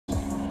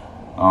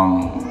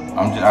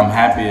I'm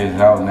happy as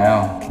hell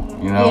now,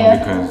 you know,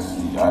 because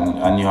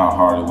I knew how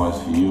hard it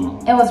was for you.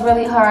 It was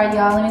really hard,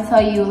 y'all. Let me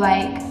tell you,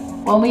 like,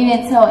 when we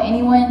didn't tell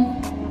anyone,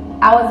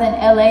 I was in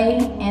LA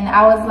and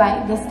I was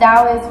like, the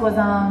stylist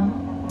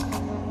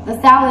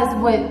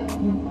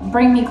would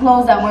bring me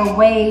clothes that were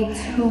way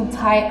too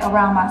tight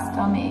around my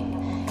stomach.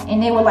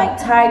 And they would like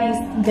tie these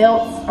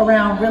belts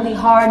around really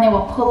hard and they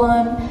would pull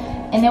them.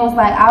 And it was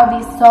like, I would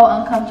be so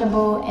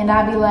uncomfortable and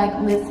I'd be like,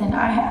 listen,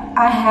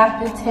 I have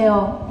to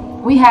tell,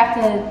 we have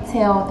to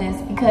tell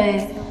this,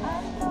 because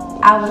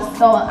I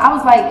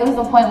was like, it was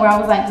a point where I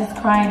was like just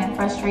crying and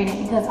frustrated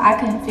because I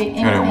couldn't fit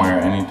anything. You couldn't wear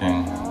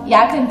anything.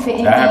 Yeah, I couldn't fit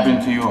anything. That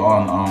happened to you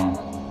on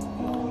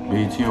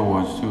BET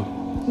Awards too.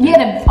 Yeah,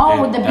 that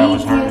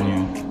was hurting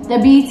you. The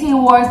BET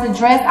Awards, the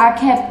dress, I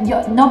kept,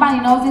 nobody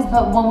knows this,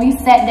 but when we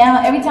sat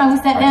down, every time we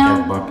sat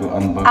down,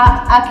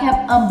 I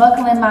kept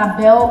unbuckling my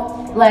belt.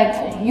 Like,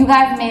 you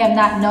guys may have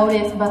not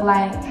noticed, but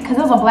like, cause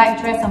it was a black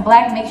dress and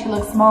black makes you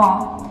look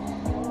small.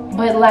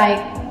 But like,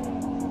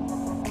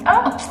 I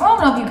don't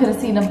know if you could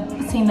have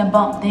seen the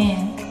bump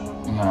then.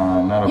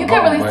 Nah, not a you bump. You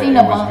could really see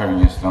the bump. Hurting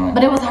your stomach.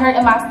 But it was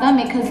hurting my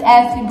stomach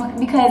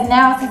because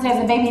now since there's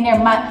a baby in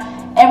there,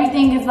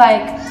 everything is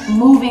like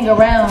moving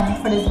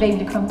around for this baby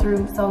to come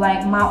through. So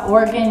like my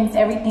organs,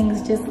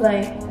 everything's just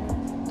like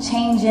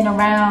changing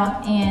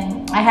around,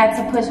 and I had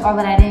to push all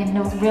of that in. And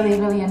it was really,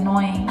 really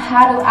annoying.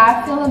 How do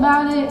I feel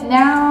about it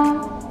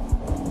now?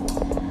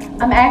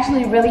 I'm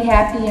actually really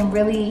happy and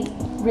really,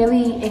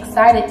 really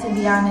excited, to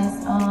be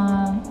honest.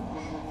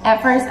 At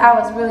first I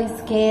was really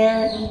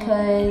scared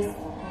because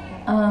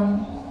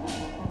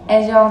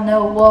as y'all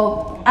know,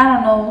 well, I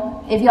don't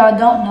know if y'all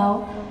don't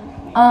know,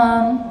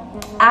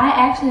 I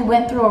actually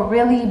went through a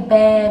really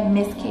bad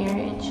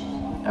miscarriage,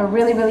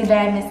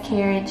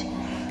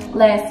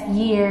 last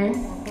year,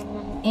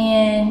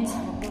 and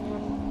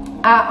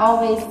I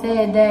always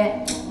said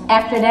that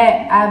after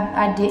that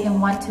I didn't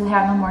want to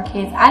have no more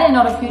kids. I didn't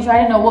know the future, I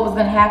didn't know what was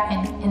going to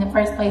happen in the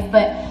first place,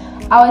 but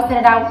I always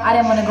said that I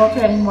didn't want to go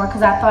through it anymore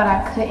because I thought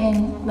I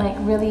couldn't, like,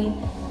 really,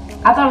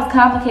 I thought it was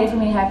complicated for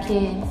me to have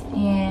kids.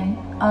 And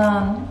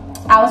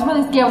I was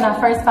really scared when I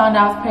first found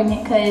out I was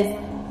pregnant because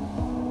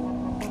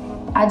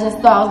I just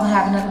thought I was gonna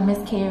have another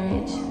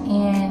miscarriage,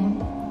 and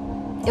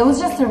it was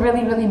just a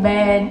really, really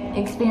bad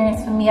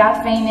experience for me. I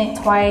fainted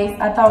twice.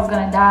 I thought I was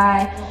gonna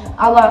die.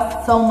 I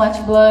lost so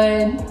much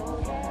blood,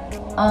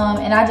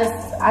 and I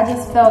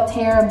just felt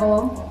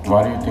terrible.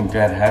 Why do you think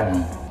that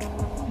happened?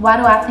 Why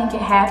do I think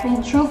it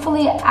happened?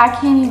 Truthfully, I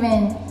can't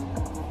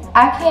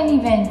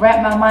even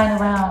wrap my mind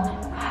around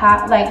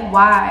how, like,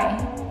 why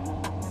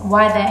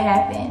that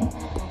happened.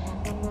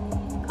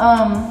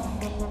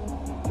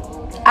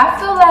 I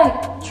feel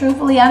like,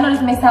 truthfully, I know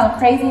this may sound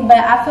crazy, but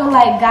I feel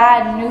like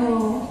God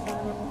knew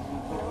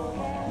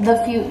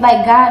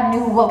God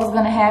knew what was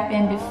gonna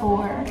happen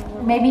before.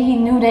 Maybe He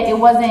knew that it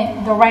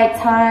wasn't the right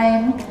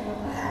time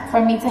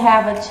for me to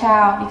have a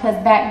child, because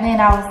back then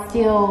I was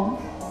still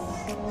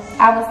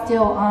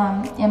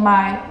in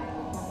my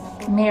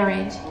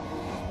marriage,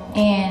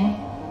 and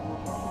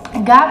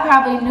God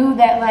probably knew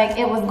that like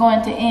it was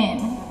going to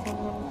end,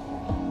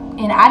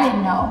 and I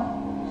didn't know.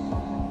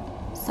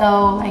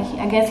 So like,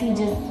 I guess He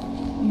just,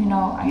 you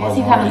know, I guess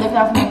He kind of looked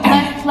out for me.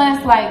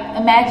 Plus, like,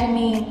 imagine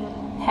me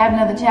having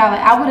another child.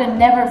 Like, I would have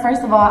never,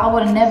 first of all, I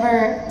would have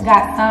never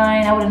got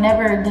signed. I would have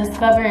never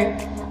discovered,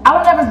 I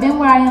would have never been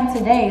where I am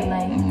today.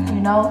 Like,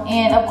 you know,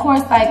 and of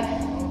course, like,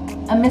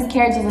 a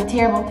miscarriage is a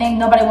terrible thing.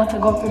 Nobody wants to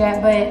go through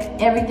that, but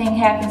everything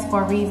happens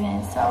for a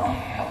reason. So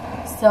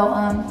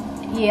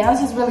yeah, I was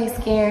just really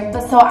scared.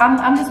 But so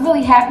I'm just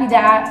really happy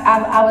that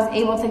I was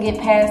able to get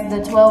past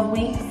the 12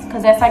 weeks,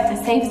 because that's like the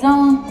safe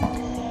zone.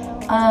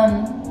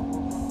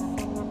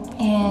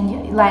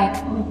 And like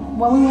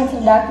when we went to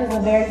the doctor the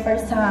very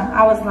first time,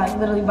 I was like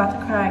literally about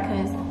to cry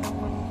because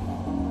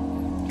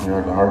you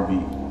heard the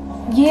heartbeat.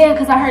 Yeah,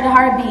 because I heard the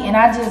heartbeat, and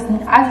I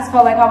just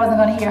felt like I wasn't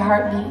gonna hear a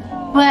heartbeat.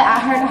 But I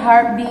heard a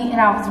heartbeat, and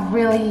I was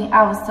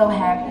so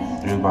happy.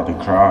 You was about to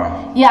cry.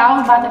 Yeah, I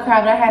was about to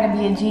cry, but I had to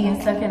be a G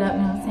and suck it up, you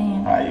know what I'm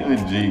saying? How you a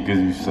G because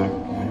you suck?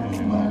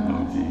 You're not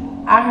no G.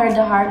 I heard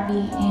the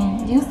heartbeat,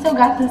 and you still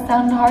got the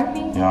sound of the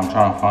heartbeat? Yeah, I'm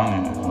trying to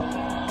find it.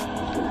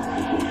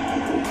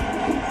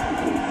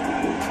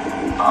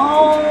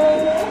 Oh.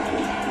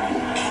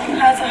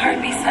 How's the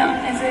heartbeat sound?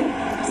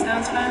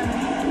 Sounds fine?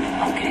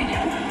 Okay.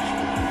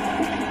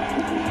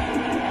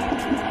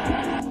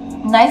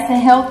 Nice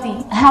and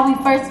healthy. How we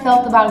first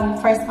felt about it when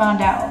we first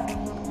found out.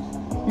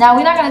 Now,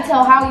 we're not going to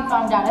tell how we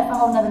found out. That's a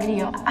whole nother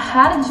video.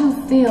 How did you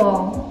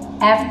feel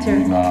after?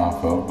 You know how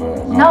I felt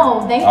bad.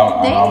 No, they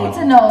need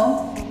to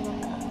know.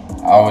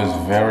 I was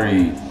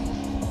very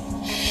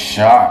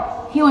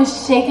shocked. He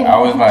was shaking. I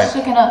was like,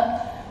 shaking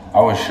up.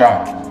 I was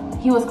shocked.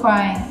 He was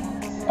crying.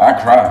 I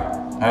cried.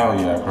 Hell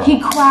yeah, I cried. He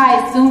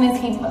cried as soon as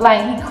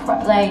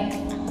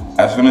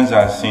as soon as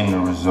I seen the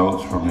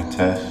results from the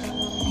test.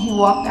 He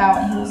walked out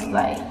and he was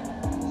like,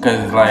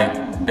 cause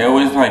like there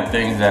was like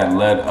things that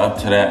led up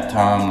to that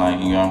time, like,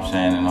 you know what I'm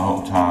saying, and the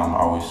whole time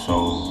I was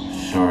so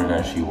sure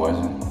that she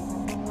wasn't,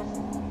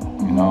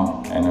 you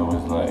know, and it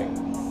was like,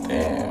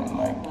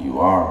 you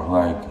are.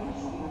 Like,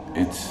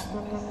 it's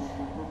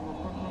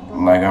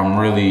like I'm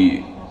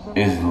really,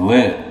 it's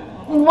lit.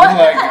 What?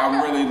 Like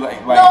I'm really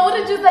like. No, what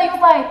did you say?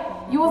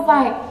 You was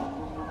like,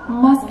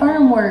 my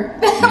sperm work.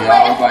 Yeah,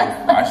 I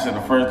was like,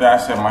 the first day I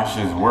said my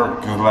shit's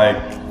work, cause like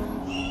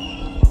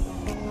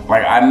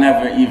I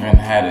never even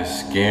had a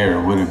scare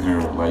with a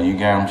girl. Like, you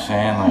get what I'm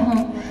saying?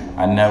 Like,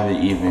 I never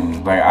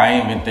even, like, I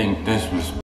didn't even think this was